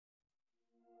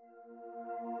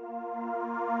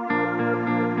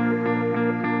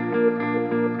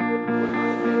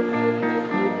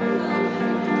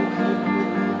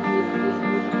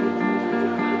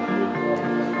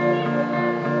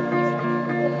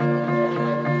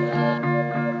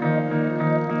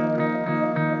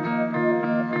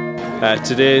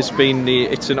Today's been the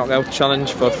It's a Knockout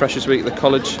challenge for Freshers Week at the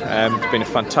college. It's been a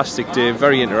fantastic day,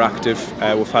 very interactive.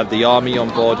 We've had the army on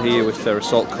board here with their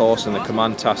assault course and the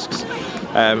command tasks.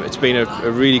 It's been a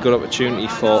really good opportunity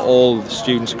for all the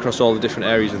students across all the different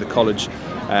areas of the college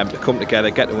to come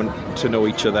together, get to know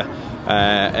each other,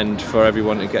 and for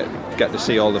everyone to get to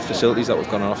see all the facilities that we've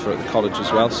got on offer at the college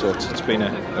as well. So it's been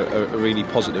a really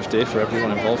positive day for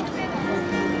everyone involved.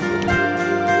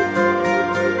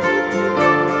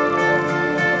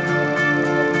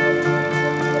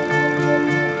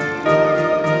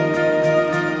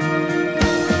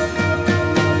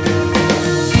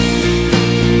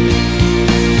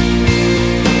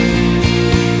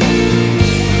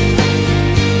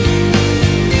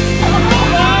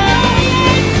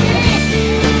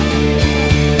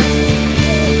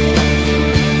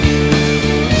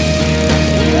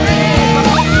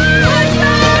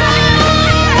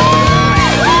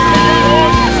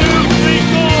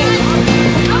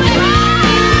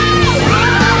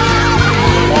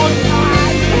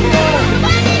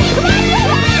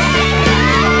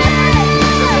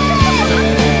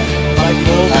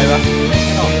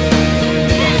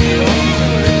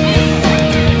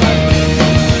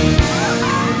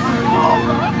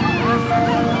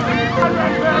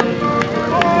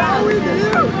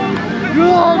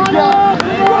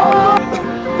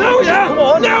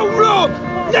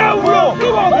 Now run!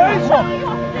 Come on, guys!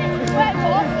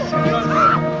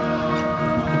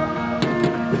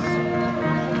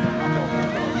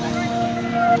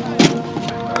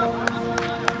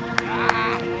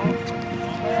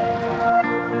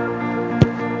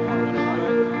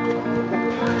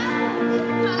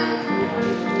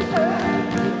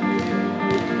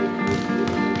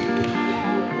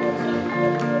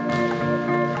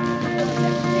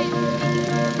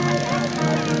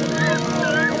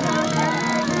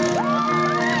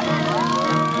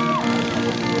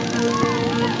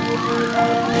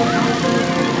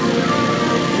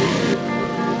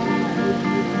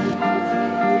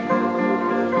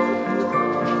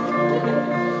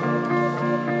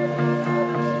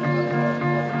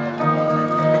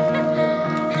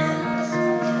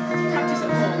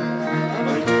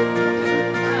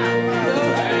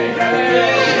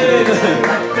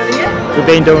 We've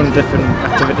been doing different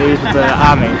activities with the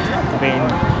army. We've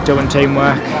been doing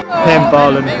teamwork,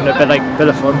 paintball and a bit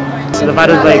of fun. So they've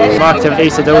added like more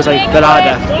activities to do, like a bit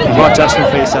harder, more testing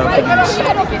for yourself and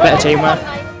better teamwork.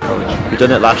 We've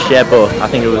done it last year, but I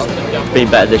think it was been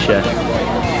better this year.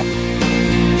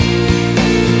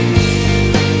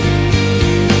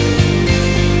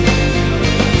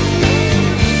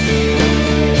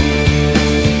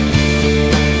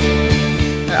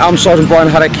 I'm Sergeant Brian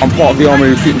Haddock. I'm part of the Army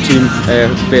recruiting team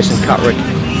based in Catterick.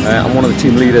 I'm one of the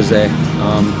team leaders there,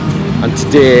 and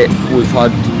today we've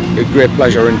had a great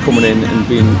pleasure in coming in and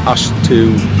being asked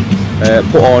to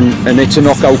put on an It's a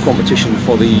Knockout competition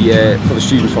for the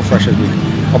students for Freshers Week.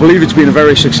 I believe it's been a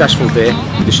very successful day.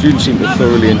 The students seem to have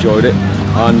thoroughly enjoyed it,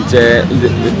 and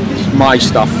my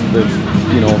staff have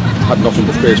had nothing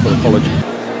but praise for the college.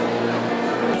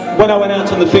 When I went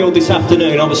out on the field this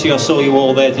afternoon, obviously I saw you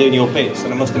all there doing your bits,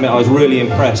 and I must admit I was really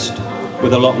impressed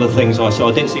with a lot of the things I saw.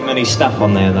 I didn't see many staff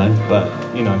on there though,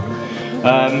 but you know.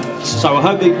 So I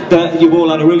hope that you all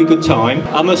had a really good time.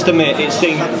 I must admit it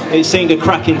seemed a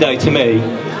cracking day to me.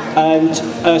 And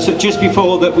so just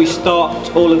before that we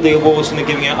start all of the awards and the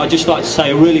giving out, I'd just like to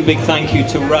say a really big thank you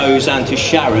to Rose and to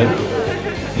Sharon,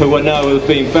 who I know have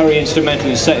been very instrumental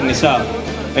in setting this up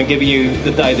and giving you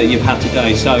the day that you've had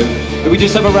today. So if we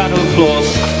just have a round of applause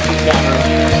for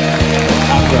Sharon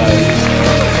and Rose.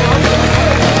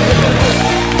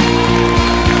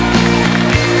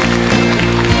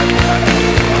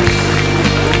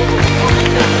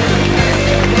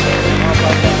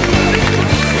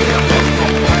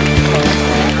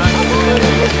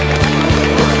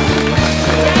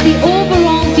 The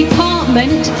overall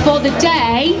department for the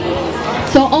day,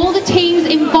 so all the teams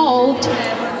involved,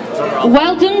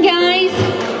 well done guys,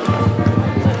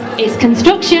 it's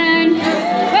construction.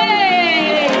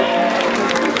 Hey!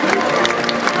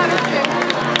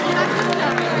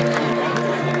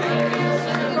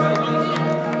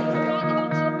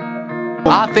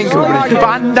 I think we're going to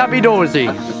ban David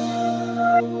Ozzy.